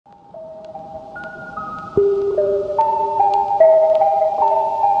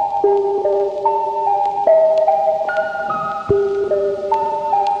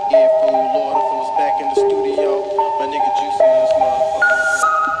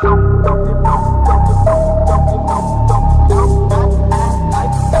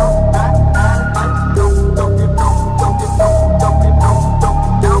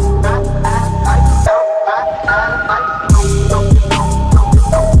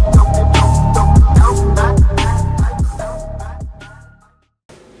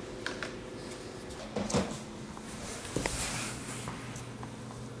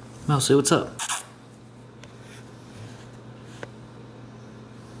say what's up.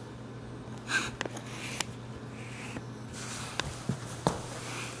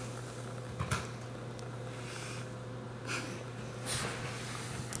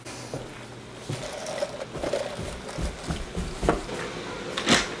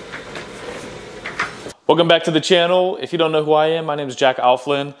 Welcome back to the channel. If you don't know who I am, my name is Jack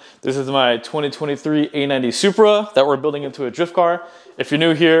Alflin. This is my 2023 A90 Supra that we're building into a drift car. If you're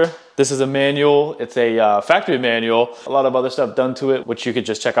new here, this is a manual. It's a factory manual. A lot of other stuff done to it, which you could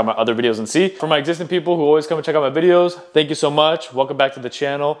just check out my other videos and see. For my existing people who always come and check out my videos, thank you so much. Welcome back to the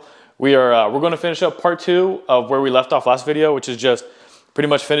channel. We're going to finish up part 2 of where we left off last video, which is just pretty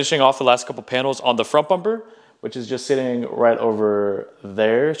much finishing off the last couple panels on the front bumper, which is just sitting right over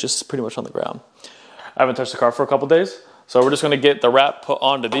there. It's just pretty much on the ground. I haven't touched the car for a couple days, so we're just gonna get the wrap put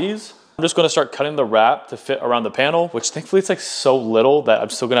onto these. I'm just gonna start cutting the wrap to fit around the panel, which thankfully it's like so little that I'm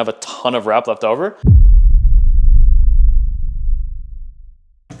still gonna have a ton of wrap left over.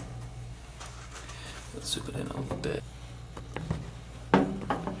 Let's zoom it in a little bit.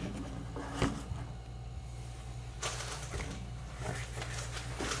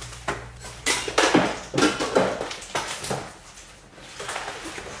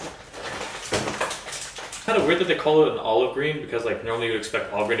 Kind of weird that they call it an olive green because like normally you'd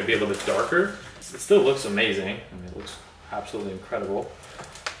expect olive green to be a little bit darker. It still looks amazing. I mean, it looks absolutely incredible.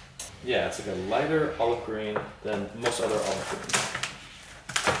 Yeah, it's like a lighter olive green than most other olive greens.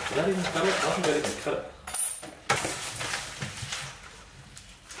 Did that even cut it? I don't think that even cut it.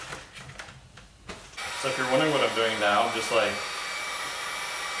 So if you're wondering what I'm doing now, I'm just like,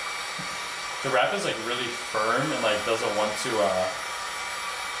 the wrap is like really firm and like doesn't want to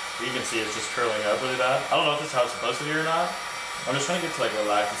you can see it's just curling up really bad. I don't know if this is how it's supposed to be or not. I'm just trying to get to like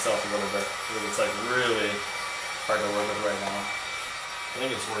relax itself a little bit because it's like really hard to work with right now. I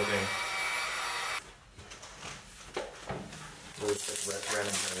think it's working. Really quick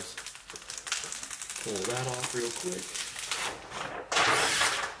random trace. Pull that off real quick.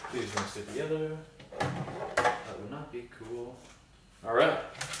 These ones stick together. That would not be cool. All right,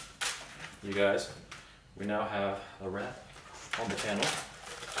 you guys, we now have a wrap on the panel.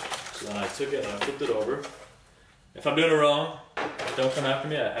 So then I took it and I flipped it over. If I'm doing it wrong, don't come after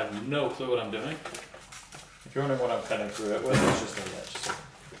me. I have no clue what I'm doing. If you're wondering what I'm cutting through it with, it's just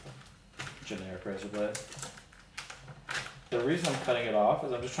a generic razor blade. The reason I'm cutting it off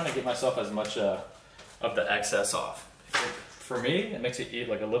is I'm just trying to get myself as much of the excess off. For me, it makes it eat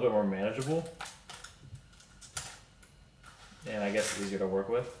like a little bit more manageable. And I guess it's easier to work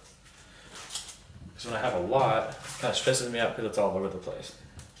with. Because when I have a lot, it kind of stresses me out because it's all over the place.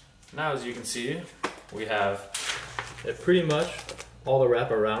 Now, as you can see, we have it pretty much all the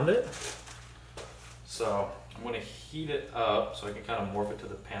wrap around it. So I'm going to heat it up so I can kind of morph it to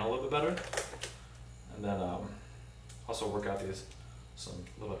the panel a little bit better. And then also work out some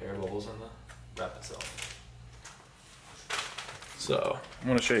little air bubbles in the wrap itself. So I'm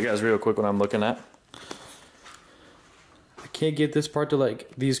going to show you guys real quick what I'm looking at. I can't get this part to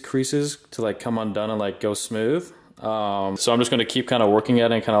like, these creases to like come undone and like go smooth. So I'm just going to keep kind of working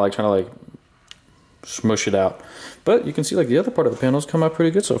at it and kind of like trying to like smush it out. But you can see like the other part of the panels come out pretty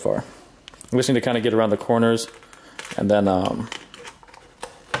good so far. I'm just need to kind of get around the corners and then yeah,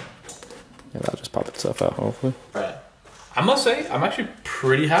 that'll just pop itself out hopefully. Right. I must say I'm actually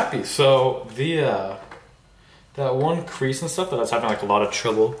pretty happy. So the that one crease and stuff that I was having like a lot of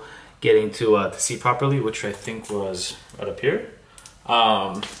trouble getting to see properly, which I think was right up here.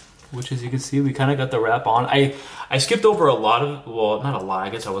 Which, as you can see, we kind of got the wrap on. I skipped over a lot of, well, not a lot, I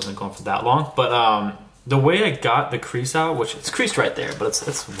guess I wasn't going for that long, but the way I got the crease out, which it's creased right there, but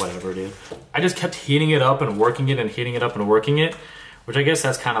it's whatever, dude. I just kept heating it up and working it and heating it up and working it, which I guess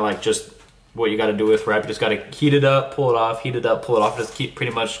that's kind of like just what you got to do with wrap. You just got to heat it up, pull it off, heat it up, pull it off, just keep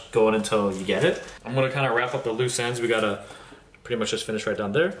pretty much going until you get it. I'm going to kind of wrap up the loose ends. We got to pretty much just finish right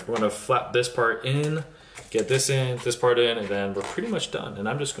down there. We're going to flap this part in, get this in, this part in, and then we're pretty much done. And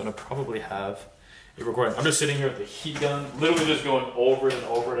I'm just gonna probably have a recording. I'm just sitting here with the heat gun, literally just going over it and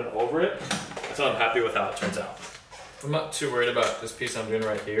over it and over it. So I'm happy with how it turns out. I'm not too worried about this piece I'm doing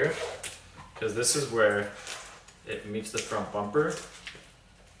right here, because this is where it meets the front bumper.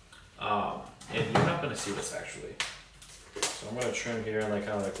 And you're not gonna see this actually. So I'm gonna trim here and like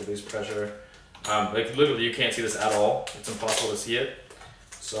kind of like release pressure. Like literally you can't see this at all. It's impossible to see it.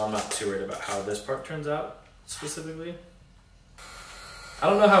 So I'm not too worried about how this part turns out specifically. I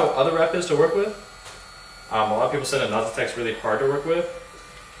don't know how other wrap is to work with. A lot of people said Tech's really hard to work with.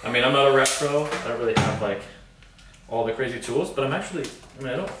 I mean, I'm not a wrap pro. I don't really have like all the crazy tools, but I'm actually, I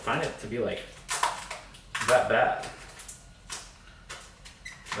mean, I don't find it to be like that bad.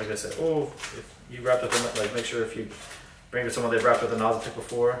 like I said, oh, if you wrapped with them, like make sure if you bring it to someone they've wrapped with a Nozzletech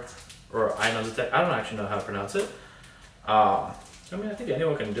before, or A90, I don't actually know how to pronounce it. I mean, I think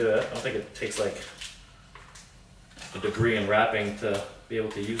anyone can do it. I don't think it takes like a degree in wrapping to be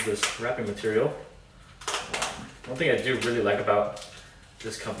able to use this wrapping material. One thing I do really like about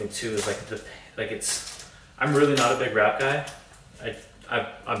this company too is I'm really not a big wrap guy.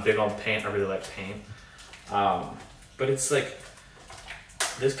 I'm big on paint. I really like paint. But it's like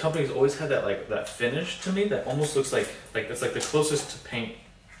this company's always had that finish to me that almost looks like it's like the closest to paint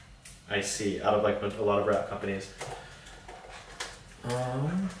I see out of like a lot of wrap companies.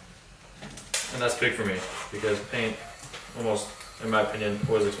 And that's big for me because paint almost, in my opinion,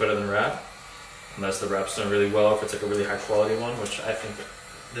 always looks better than wrap. Unless the wrap's done really well, if it's like a really high quality one, which I think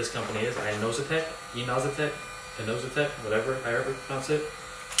this company is. A90, A90, whatever, however you pronounce it.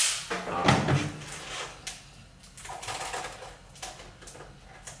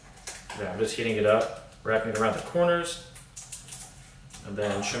 Yeah, I'm just heating it up, wrapping it around the corners, and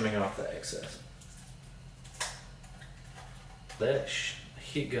then trimming off the excess. That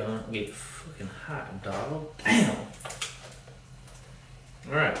heat gun get fucking hot, dog. Damn.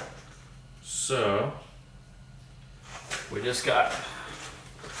 All right. So we just got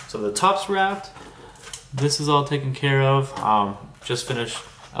the top's wrapped. This is all taken care of. Just finished.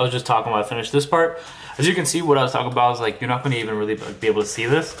 I was just talking about I finished this part. As you can see, what I was talking about is like you're not going to even really be able to see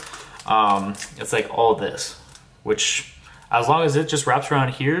this. It's like all this, which as long as it just wraps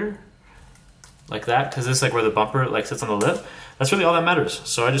around here like that, because this is like where the bumper like sits on the lip. That's really all that matters.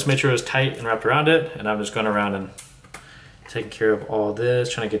 So I just made sure it was tight and wrapped around it, and I'm just going around and taking care of all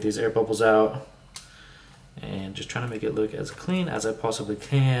this, trying to get these air bubbles out, and just trying to make it look as clean as I possibly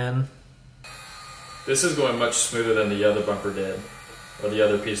can. This is going much smoother than the other bumper did, or the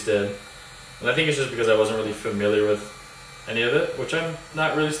other piece did. And I think it's just because I wasn't really familiar with any of it, which I'm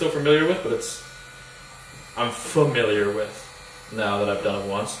not really still familiar with, but I'm familiar with now that I've done it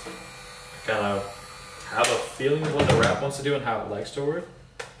once. I kind of have a feeling of what the wrap wants to do and how it likes to work.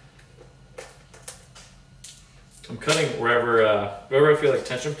 I'm cutting wherever I feel like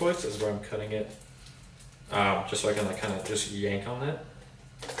tension points is where I'm cutting it, just so I can like kind of just yank on it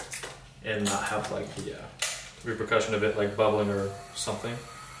and not have like the repercussion of it like bubbling or something.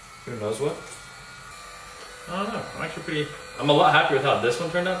 Who knows what? I don't know. I'm a lot happier with how this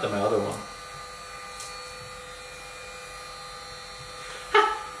one turned out than my other one.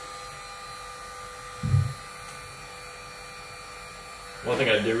 One thing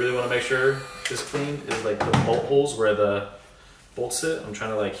I do really want to make sure is clean is like the bolt holes where the bolts sit. I'm trying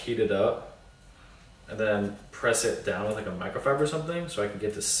to like heat it up and then press it down with like a microfiber or something so I can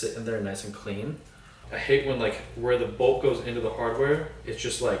get to sit in there nice and clean. I hate when like where the bolt goes into the hardware, it's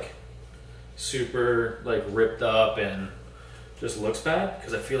just like super like ripped up and just looks bad,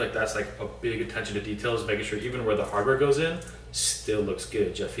 because I feel like that's like a big attention to details, making sure even where the hardware goes in still looks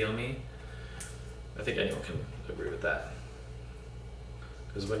good. You feel me? I think anyone can agree with that.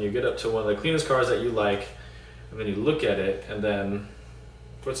 Because when you get up to one of the cleanest cars that you like, and then you look at it, and then,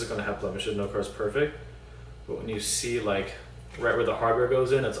 of course it's going to have blemishes, no car's perfect, but when you see like right where the hardware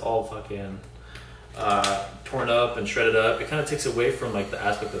goes in, it's all fucking torn up and shredded up, it kind of takes away from like the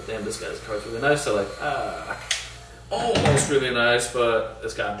aspect of, damn, this guy's car's really nice, so like, almost really nice, but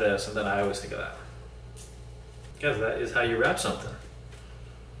it's got this, and then I always think of that. Guys, that is how you wrap something.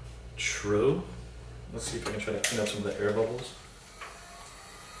 True. Let's see if I can try to clean up some of the air bubbles.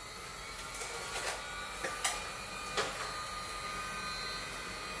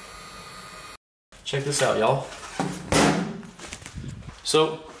 Check this out, y'all.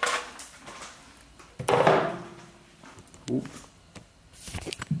 So,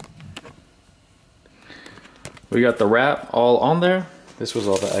 we got the wrap all on there. This was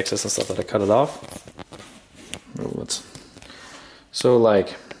all the excess and stuff that I cut it off. So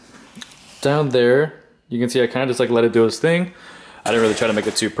like down there, you can see I kind of just like let it do its thing. I didn't really try to make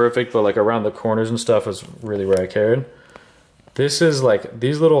it too perfect, but like around the corners and stuff is really where I cared. This is like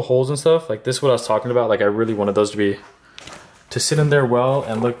these little holes and stuff, like this is what I was talking about. Like I really wanted those to sit in there well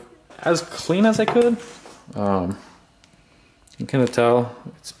and look as clean as I could. You can kind of tell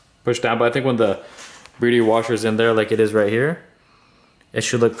it's pushed down, but I think when the beauty washer is in there like it is right here, it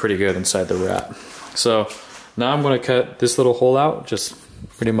should look pretty good inside the wrap. So now I'm going to cut this little hole out, just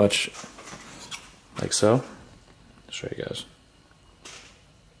pretty much like so. I'll show you guys.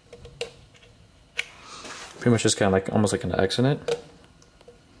 Pretty much just kind of like almost like an X in it.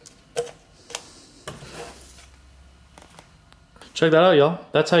 Check that out, y'all.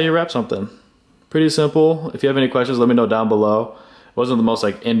 That's how you wrap something. Pretty simple. If you have any questions, let me know down below. It wasn't the most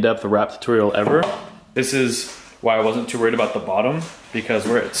like in-depth wrap tutorial ever. This is why I wasn't too worried about the bottom, because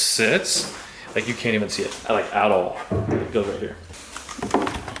where it sits, like you can't even see it like at all. It goes right here.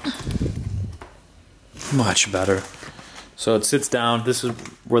 Much better. So it sits down. This is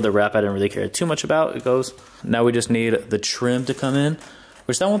where the wrap I didn't really care too much about. It goes. Now we just need the trim to come in,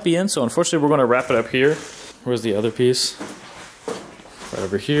 which that won't be in. So unfortunately, we're going to wrap it up here. Where's the other piece? Right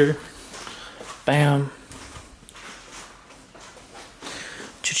over here. Bam.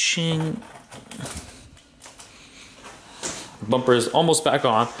 Cha-ching. Bumper is almost back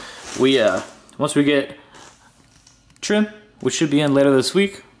on. Once we get trim, which should be in later this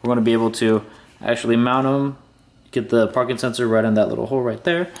week, we're going to be able to actually mount them, get the parking sensor right in that little hole right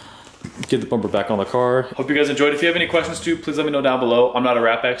there, get the bumper back on the car. Hope you guys enjoyed. If you have any questions too, please let me know down below. I'm not a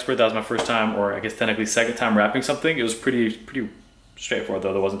wrap expert. That was my first time, or I guess technically second time wrapping something. It was pretty straightforward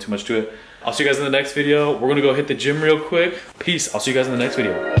though. There wasn't too much to it. I'll see you guys in the next video. We're gonna go hit the gym real quick. Peace. I'll see you guys in the next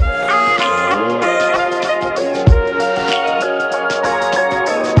video.